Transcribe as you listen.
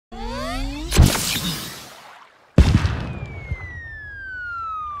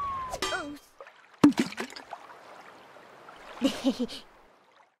Hey,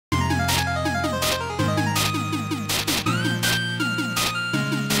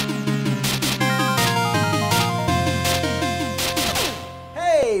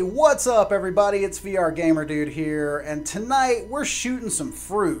 what's up everybody? It's vrgamerdude here, and tonight we're shooting some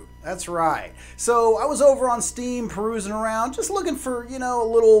fruit. That's right. So I was over on Steam perusing around, just looking for, you know, a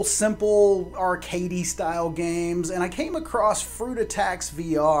little simple arcadey style games, and I came across Fruit Attacks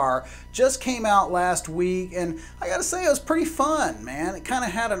VR. Just came out last week, and I gotta say it was pretty fun, man. It kind of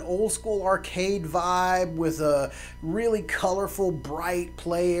had an old school arcade vibe with a really colorful, bright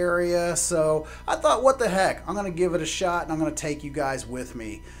play area. So I thought, what the heck? I'm gonna give it a shot, and I'm gonna take you guys with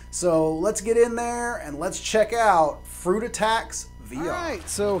me. So let's get in there and let's check out Fruit Attacks VR. Alright,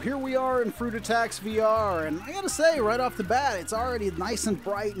 so here we are in Fruit Attacks VR, and I gotta say, right off the bat, it's already nice and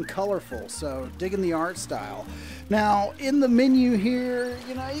bright and colorful, so digging the art style. Now, in the menu here,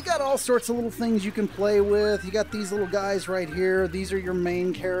 you know, you got all sorts of little things you can play with. You got these little guys right here. These are your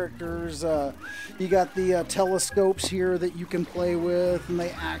main characters. You got the telescopes here that you can play with, and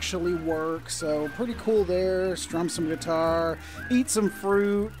they actually work, so pretty cool there. Strum some guitar, eat some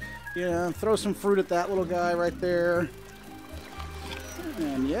fruit, yeah, throw some fruit at that little guy right there.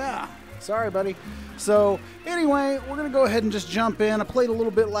 And yeah, sorry buddy. So anyway, we're gonna go ahead and just jump in. I played a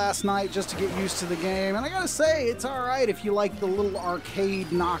little bit last night just to get used to the game, and I gotta say it's all right if you like the little arcade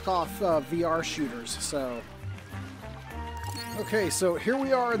knockoff VR shooters. So okay, so here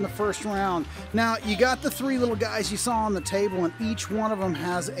we are in the first round. Now you got the three little guys you saw on the table, and each one of them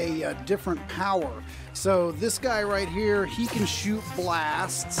has a different power. So this guy right here, he can shoot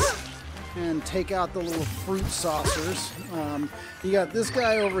blasts and take out the little fruit saucers. You got this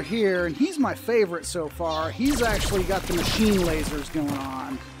guy over here, and he's my favorite so far. He's actually got the machine lasers going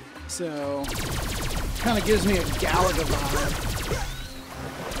on, so kind of gives me a Galaga vibe.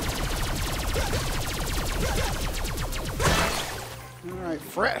 All right,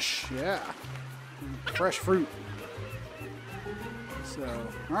 fresh, yeah, fresh fruit. So,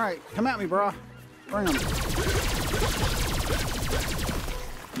 all right, come at me, brah. Bring them.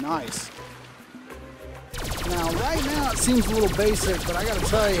 Nice. Now, right now it seems a little basic, but I gotta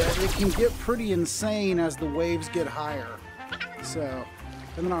tell you, it can get pretty insane as the waves get higher. So,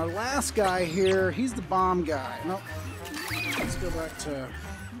 and then our last guy here, he's the bomb guy. Nope. Let's go back to,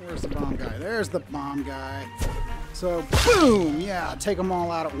 where's the bomb guy? There's the bomb guy. So, boom! Yeah, take them all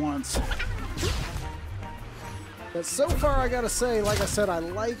out at once. But so far, I gotta say, like I said, I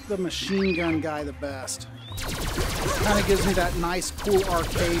like the machine gun guy the best. Kind of gives me that nice, cool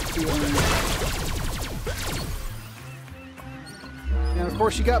arcade feeling. And of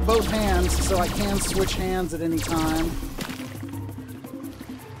course, you got both hands, so I can switch hands at any time.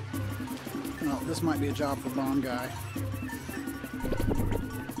 Oh, this might be a job for bomb guy.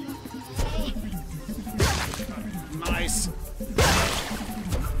 Nice.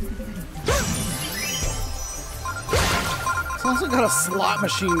 It's also got a slot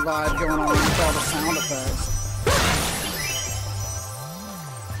machine vibe going on with all the sound effects.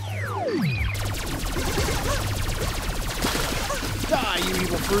 Die, you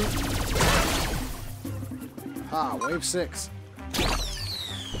evil fruit! Ah, wave 6.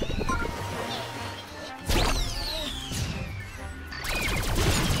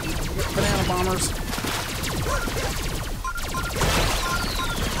 Banana bombers.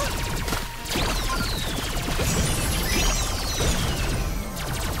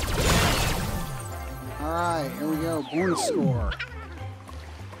 Alright, here we go. Bonus score.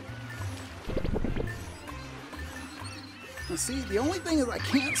 Now see, the only thing is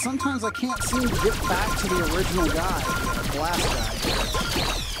sometimes I can't seem to get back to the original guy, the blast guy.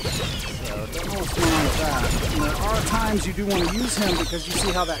 So, don't know what's going on with that. And there are times you do want to use him because you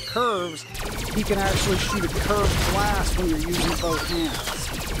see how that curves. He can actually shoot a curved blast when you're using both hands.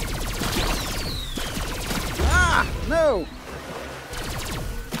 Ah! No!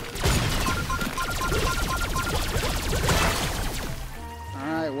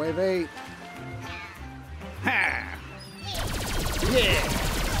 Alright, wave 8. Ha! Yeah!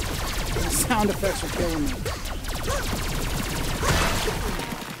 The sound effects are killing me.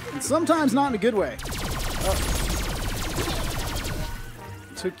 And sometimes not in a good way. Oh.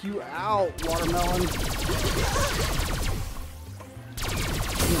 Took you out, watermelon. In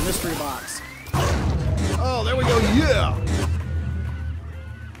the mystery box. Oh, there we go, yeah!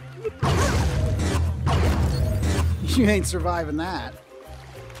 You ain't surviving that.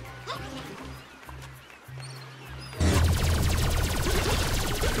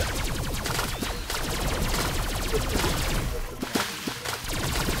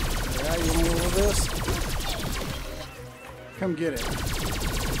 Yeah, you want a little of this? Come get it.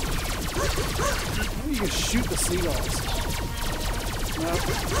 Maybe you can shoot the seagulls.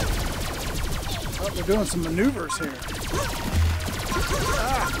 Oh, they're doing some maneuvers here.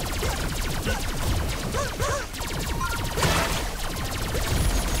 Ah.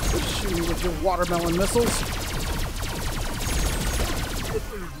 Shoot me with your watermelon missiles.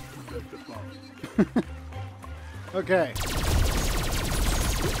 Okay.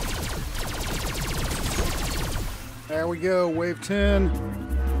 There we go, wave 10.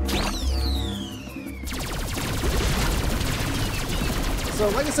 So,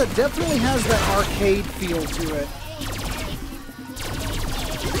 like I said, definitely has that arcade feel to it.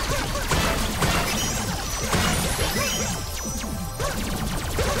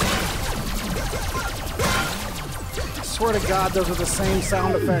 I swear to God, those are the same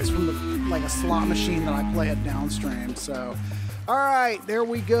sound effects from like a slot machine that I play at Downstream. So, all right, there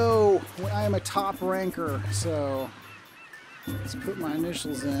we go. I am a top ranker, so let's put my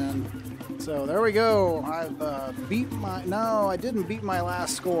initials in. So there we go. I've beat my... No, I didn't beat my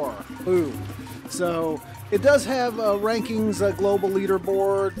last score. Boo. So it does have a rankings global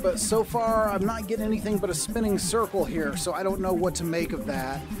leaderboard, but so far I'm not getting anything but a spinning circle here, so I don't know what to make of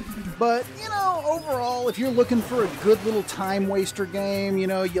that. But, you know, overall, if you're looking for a good little time waster game, you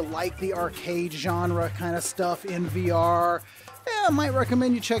know, you like the arcade genre kind of stuff in VR, yeah, I might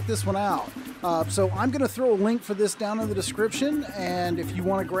recommend you check this one out. So I'm going to throw a link for this down in the description, and if you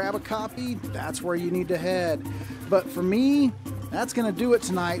want to grab a copy, that's where you need to head. But for me, that's going to do it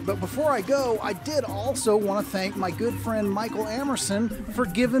tonight. But before I go, I did also want to thank my good friend Michael Amerson for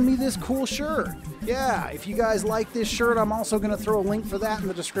giving me this cool shirt. Yeah, if you guys like this shirt, I'm also going to throw a link for that in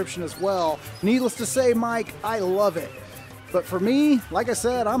the description as well. Needless to say, Mike, I love it. But for me, like I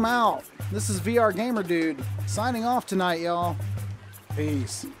said, I'm out. This is VR Gamer Dude, signing off tonight, y'all.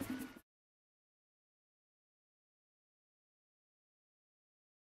 Peace.